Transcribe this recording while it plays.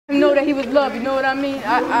Know that he was loved, you know what I mean?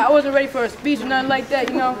 I wasn't ready for a speech or nothing like that,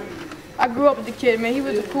 you know. I grew up with the kid, man. He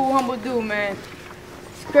was a cool, humble dude, man.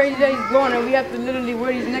 It's crazy that he's gone and we have to literally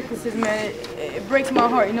wear these necklaces, man. It breaks my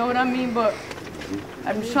heart, you know what I mean? But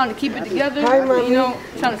I'm just trying to keep it together, you know,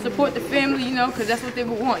 trying to support the family, you know, because that's what they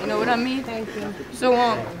would want, you know what I mean? Thank you. So,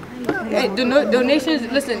 hey,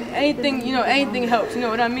 donations, listen, anything, you know, anything helps, you know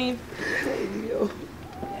what I mean?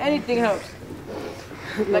 Anything helps.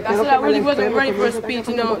 Like I said, I really wasn't ready for a speech,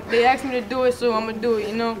 you know. They asked me to do it, so I'm gonna do it,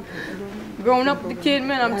 you know. Growing up with the kid,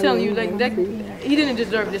 man, I'm telling you, like, that, he didn't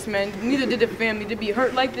deserve this, man. Neither did the family. To be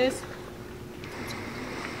hurt like this,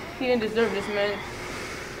 he didn't deserve this, man.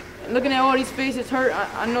 Looking at all these faces hurt,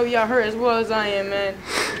 I know y'all hurt as well as I am, man.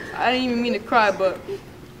 I didn't even mean to cry, but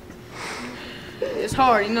it's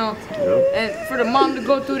hard, you know. And for the mom to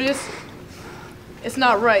go through this, it's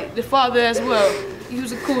not right. The father as well. He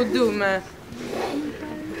was a cool dude, man.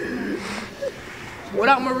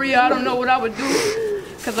 Without Maria, I don't know what I would do,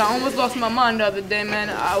 because I almost lost my mind the other day, man.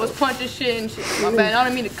 I was punching shit and shit. My bad, I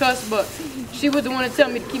don't mean to cuss, but she was the one to tell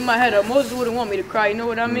me to keep my head up. Moses wouldn't want me to cry, you know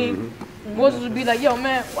what I mean? Moses would be like, yo,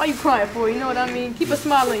 man, why you crying for? You know what I mean? Keep a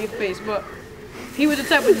smile on your face. But he was the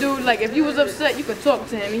type of dude, like, if you was upset, you could talk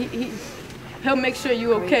to him. He'll make sure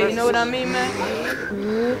you okay, you know what I mean, man?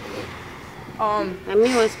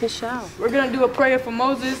 We're gonna do a prayer for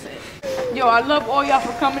Moses. Yo, I love all y'all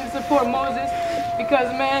for coming to support Moses.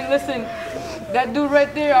 Because, man, listen, that dude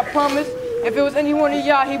right there, I promise, if it was any one of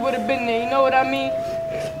y'all, he would have been there. You know what I mean?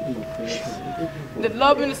 The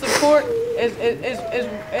love and the support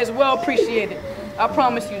is well appreciated. I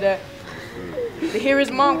promise you that. To hear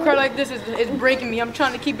his mom cry like this is breaking me. I'm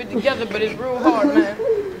trying to keep it together, but it's real hard, man.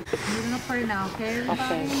 We're gonna pray now, okay,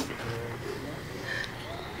 everybody? Okay.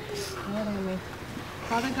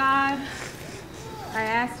 Father God, I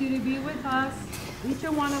ask you to be with us. Each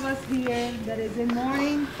and one of us here that is in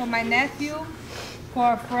mourning for my nephew,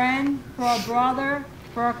 for a friend, for a brother,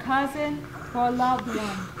 for a cousin, for a loved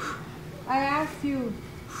one. I ask you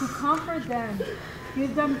to comfort them,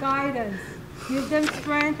 give them guidance, give them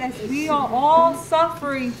strength as we are all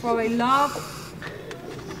suffering for a loved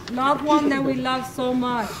one that we love so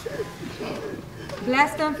much.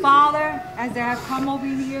 Bless them, Father, as they have come over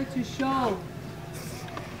here to show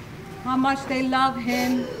how much they love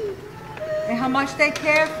him, and how much they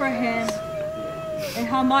care for him, and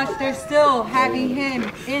how much they're still having him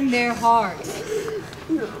in their hearts.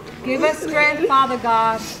 Give us strength, Father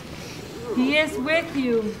God. He is with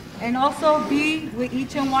you, and also be with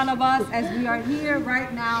each and one of us as we are here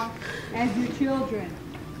right now as your children.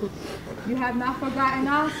 You have not forgotten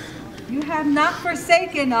us. You have not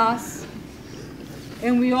forsaken us.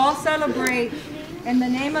 And we all celebrate in the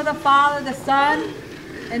name of the Father, the Son,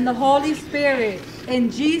 and the Holy Spirit. In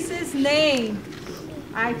Jesus' name,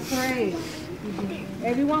 I pray.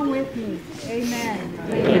 Everyone with me. Amen.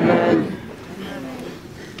 Amen.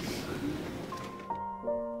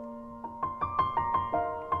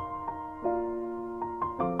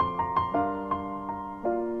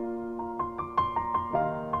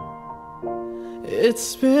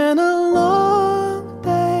 It's been a long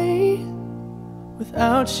day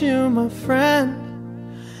without you, my friend.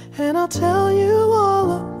 And I'll tell you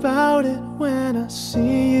all about it when I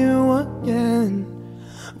see you again.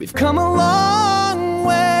 We've come a long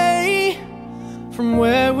way from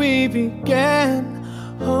where we began.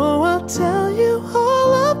 Oh, I'll tell you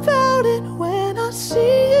all about it when I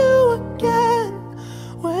see you again.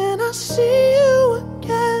 When I see you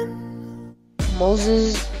again.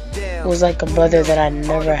 Moses was like a brother that I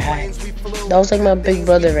never had. That was like my big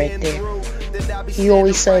brother right there. He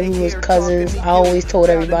always said we was cousins. I always told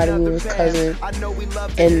everybody we was cousins.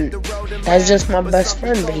 And that's just my best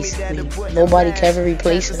friend, basically. Nobody can ever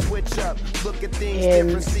replace him.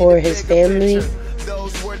 And for his family,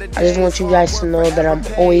 I just want you guys to know that I'm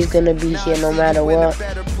always going to be here no matter what.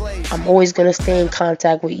 I'm always going to stay in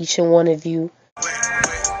contact with each and one of you.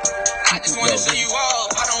 I just want to see you all.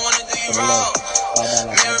 I don't want to do you wrong.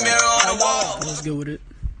 Mirror on the wall. Let's go with it.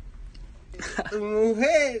 Tu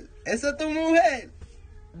mujer. Esa es tu mujer.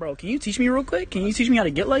 Bro, can you teach me real quick? Can you teach me how to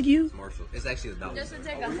get like you? It's actually $1. Just to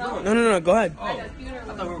take us home. No, go ahead. Oh, I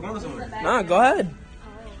thought we were going somewhere. Nah, go ahead.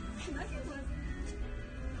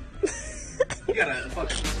 You gotta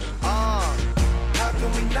fuck. How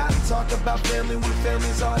can we not talk about family when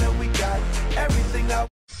family's all that we got? Everything out.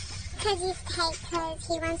 Because he's tight, because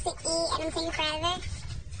he wants to eat and I'm taking forever.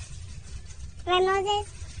 Right, Moses?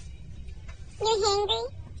 You're hungry?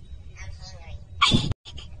 I'm hungry.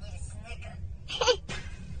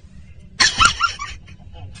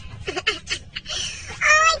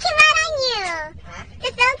 Oh, it came out on you. The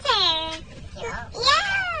filter.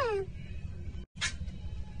 Yeah.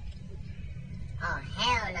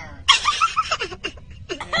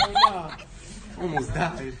 Almost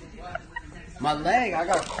died. My leg, I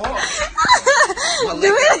got caught. My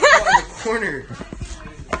leg got caught in the corner.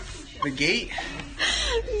 The gate.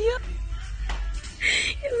 Yeah.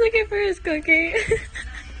 He's looking for his cookie.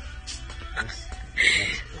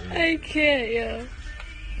 I can't, yo.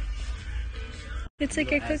 It's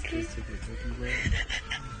like a cookie.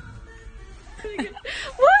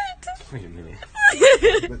 What? Wait a minute.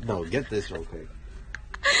 No, get this real quick.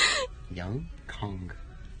 Young Kong.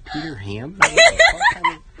 Peter Ham?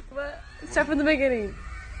 What? Start from the beginning.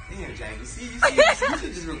 Damn, Jack, you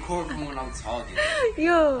should just record from when I'm talking.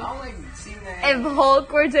 Yo. I don't like seeing that. If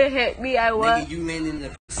Hulk were to hit me, I would. Nigga, you landed in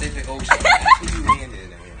the Pacific Ocean. That's where you landed in.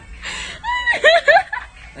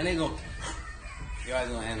 And they go, your eyes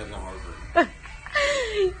gonna end up in Harvard.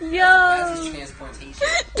 Yo. Fastest transportation.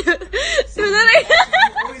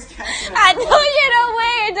 I don't get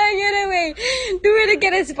away. I don't get away. Do it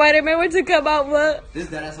again if Spider-Man were to come out. What? This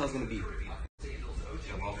that's how it's gonna be.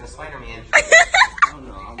 Spider-Man.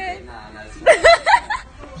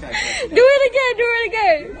 Do it again. Do it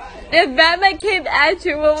again. If Batman came at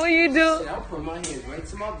you, what would you do? I'll put my hands right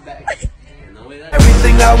to my back.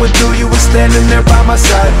 Everything I would do, you were standing there by my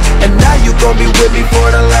side. And now you gon' be with me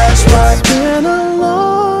for the last ride. It's been a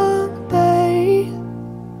long day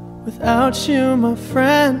without you, my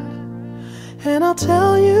friend. And I'll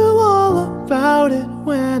tell you all about it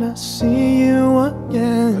when I see you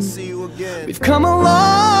again. We've come a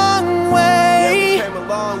long way,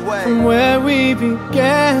 from where we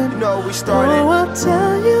began. You know we started. Oh, I'll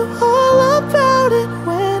tell you all about it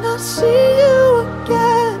when I see you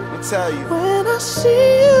again. I'll tell you. When I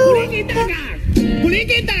see you again.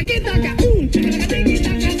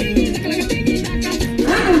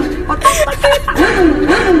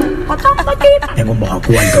 Tengo un bajo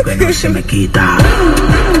cuarto que no se me quita.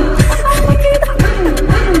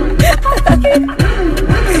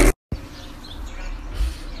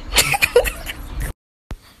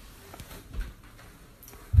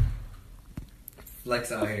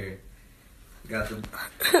 Flex out here. Got the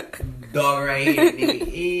dog right here,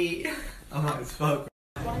 nigga. I'm hot as fuck.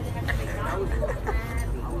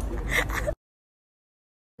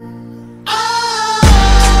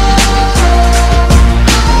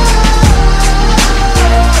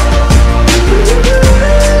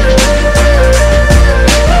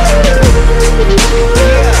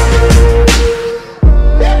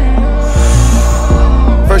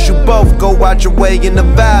 First you both go out your way and the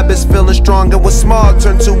vibe is feeling strong. And what's small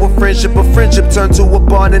turn to a friendship turn to a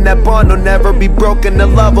bond. And that bond will never be broken, the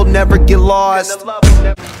love will never get lost.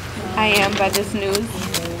 I am by this news.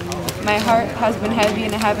 My heart has been heavy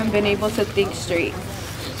and I haven't been able to think straight.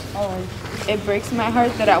 It breaks my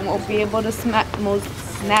heart that I won't be able to snap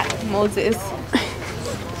Moses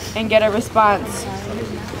and get a response.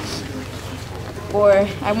 Or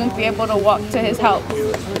I won't be able to walk to his house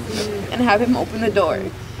and have him open the door.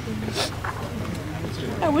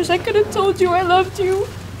 I wish I could have told you I loved you,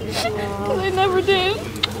 because I never did.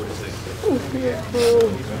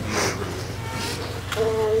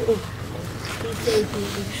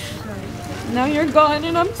 Now you're gone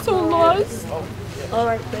and I'm so lost.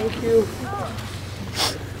 Alright, thank you.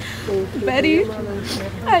 Betty,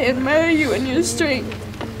 I admire you and your strength.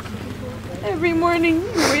 Every morning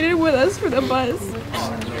you waited with us for the bus,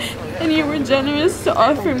 and you were generous to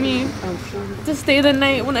offer me to stay the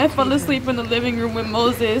night when I fell asleep in the living room with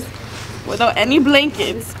Moses without any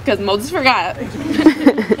blankets, because Moses forgot.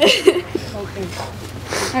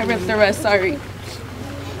 I ripped the rest, sorry.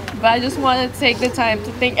 But I just wanted to take the time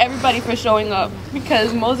to thank everybody for showing up,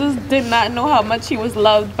 because Moses did not know how much he was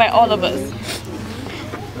loved by all of us.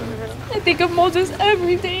 I think of Moses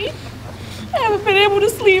every day. I haven't been able to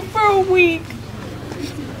sleep for a week.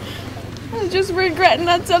 I just regret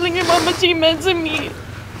not telling him how much he meant to me.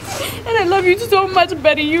 And I love you so much,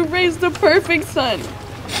 Betty. You raised the perfect son.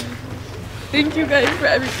 Thank you guys for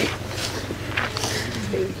everything.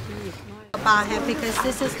 About him, because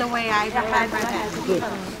this is the way I remember him.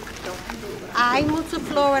 I moved to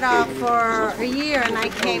Florida for a year and I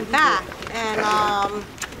came back, and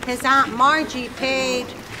his Aunt Margie paid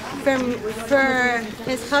for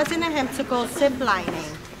his cousin and him to go zip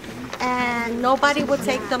lining, and nobody would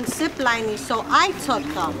take them zip lining, so I took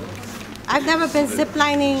them. I've never been zip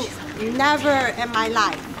lining, never in my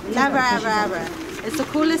life, never ever ever. It's the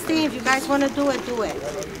coolest thing. If you guys want to do it, do it.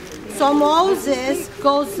 So Moses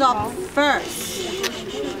goes up first.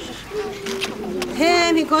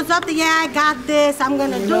 He goes up there, yeah, I got this, I'm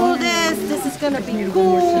gonna do this is gonna be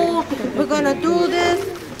cool, we're gonna do this.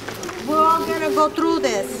 We're all gonna go through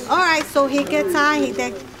this. All right, so he gets on.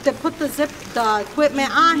 They put the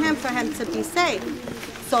equipment on him for him to be safe.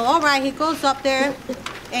 So all right, he goes up there.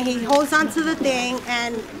 and he holds onto the thing,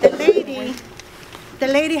 and the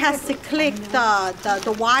lady has to click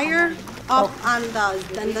the wire up on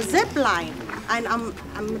the zip line, and I'm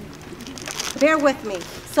bear with me.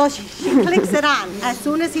 So she clicks it on. As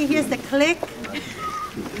soon as he hears the click,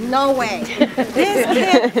 no way. This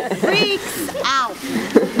kid freaks out.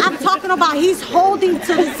 I'm talking about he's holding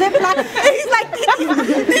to the zip line, and he's like,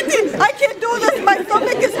 Titi, I can't do this. My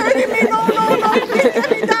stomach is hurting me. No, please get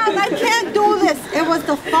me down. I can't do this. It was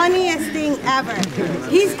the funniest thing ever.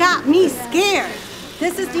 He's got me scared.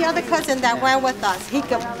 This is the other cousin that went with us. He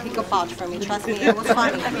could vouch for me. Trust me, it was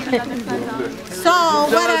funny. So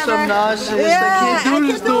whatever. Yeah, I can't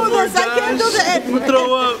do this. I can't do this.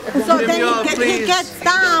 Throw up. So then he gets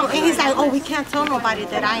down and he's like, oh, we can't tell nobody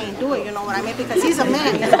that I ain't do it. You know what I mean? Because he's a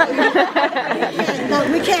man. You know?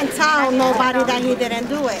 We can't tell nobody that he didn't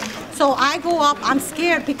do it. So I go up. I'm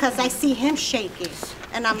scared because I see him shaking.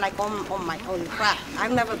 And I'm like, oh my, holy crap.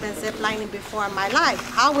 I've never been ziplining before in my life.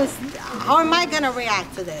 How am I gonna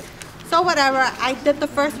react to this? So whatever, I did the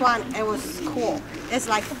first one, it was cool. It's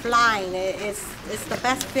like flying, it's the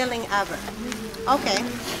best feeling ever. Okay,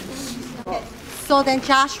 so then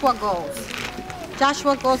Joshua goes.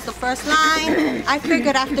 Joshua goes the first line. I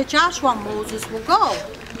figured after Joshua, Moses will go.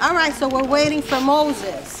 All right, so we're waiting for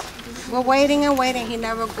Moses. We're waiting and waiting, he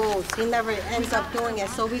never goes. He never ends up doing it.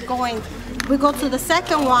 So we go to the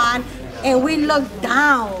second one and we look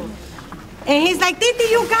down. And he's like, Titi,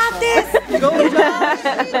 you got this. Go, Josh.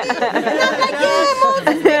 And I'm like, yeah,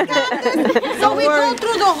 Moses, we got this. So we go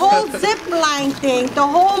through the whole zip line thing, the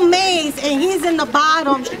whole maze, and he's in the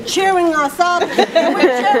bottom cheering us up. And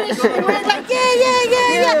we're cheering, we're like,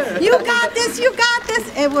 yeah. You got this, you got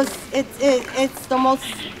this. It's the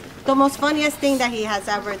most funniest thing that he has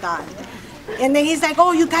ever done. And then he's like,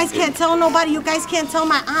 oh, you guys can't tell nobody. You guys can't tell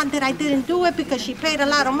my aunt that I didn't do it because she paid a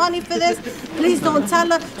lot of money for this. Please don't tell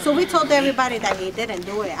her. So we told everybody that he didn't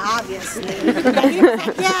do it, obviously. And he was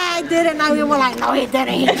like, yeah, I did it. Now we were like, no, he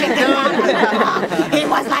didn't. He checked it out. He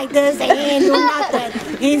was like this and he didn't do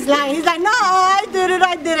nothing. He's like, no, I did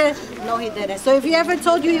it. No, he didn't. So if he ever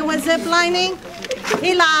told you went zip lining,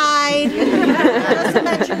 he lied. Just to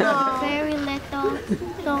let you know. Very little,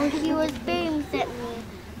 so he was babysitting me.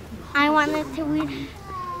 I wanted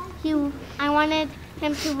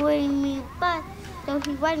him to bring me bus, so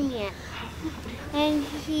he won me it.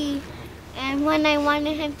 And when I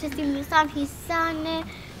wanted him to sing me song, he sang it,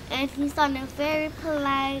 and he sounded very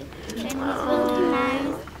polite, and he's really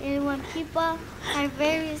nice. And when people are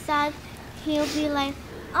very sad, he'll be like,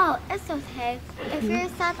 oh, it's okay. If you're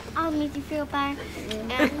sad, I'll make you feel better.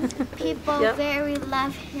 And people very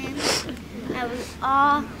love him, and we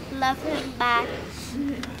all love him back.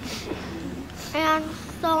 And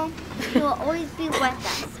so he will always be with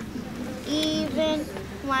us, even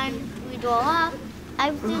when we grow up.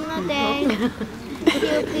 Every single day,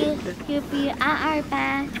 he'll be at our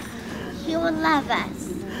back. He will love us.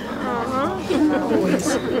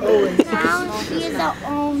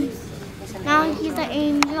 Now he's an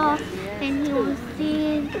angel, and he will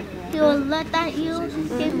see. He will look at you.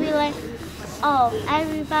 He'll be like, oh,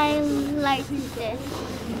 everybody likes this.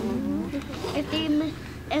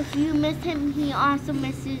 If you miss him, he also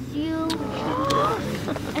misses you.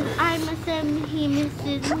 If I miss him, he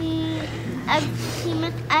misses me. He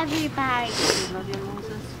misses everybody. Love you,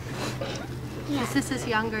 Moses? Yes. This is his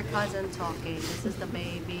younger cousin talking. This is the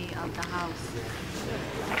baby of the house.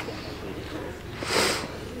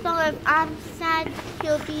 So if I'm sad,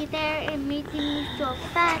 he'll be there and making me feel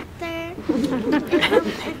better.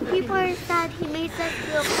 If people are sad, he makes us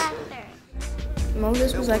feel better.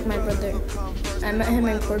 Moses was like my brother. I met him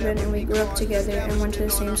in Corbin and we grew up together and went to the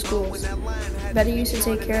same schools. Betty used to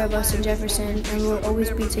take care of us in Jefferson and we would always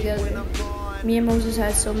be together. Me and Moses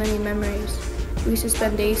had so many memories. We used to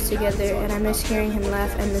spend days together and I miss hearing him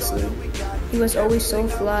laugh endlessly. He was always so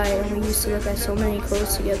fly and we used to look at so many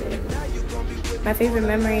clothes together. My favorite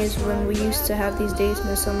memory is when we used to have these days in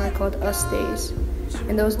the summer called Us Days.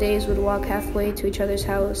 And those days would walk halfway to each other's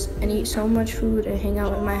house and eat so much food and hang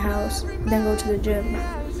out at my house, then go to the gym.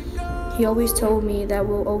 He always told me that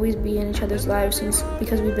we'll always be in each other's lives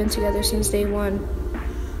because we've been together since day one.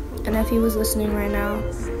 And if he was listening right now,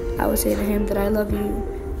 I would say to him that I love you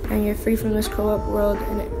and you're free from this grow-up world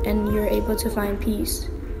and you're able to find peace.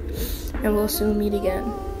 And we'll soon meet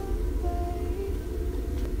again.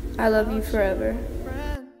 I love you forever.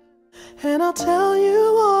 And I'll tell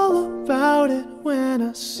you all about it when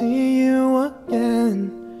I see you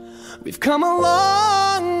again. We've come a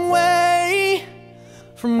long way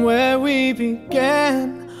from where we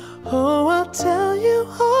began. Oh, I'll tell you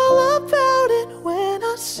all about it when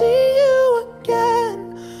I see you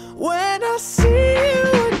again. When I see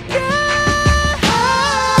you again.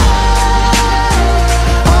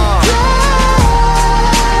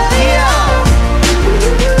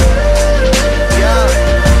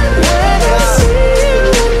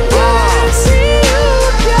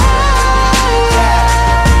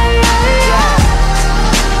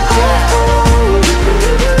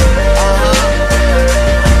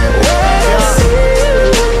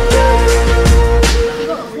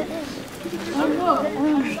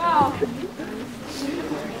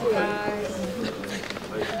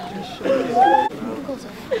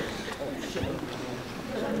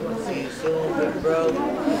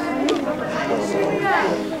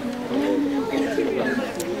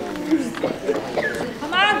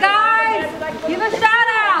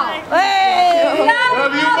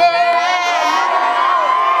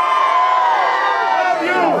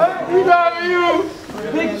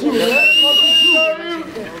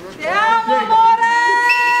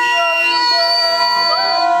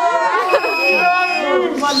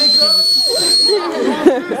 nigga.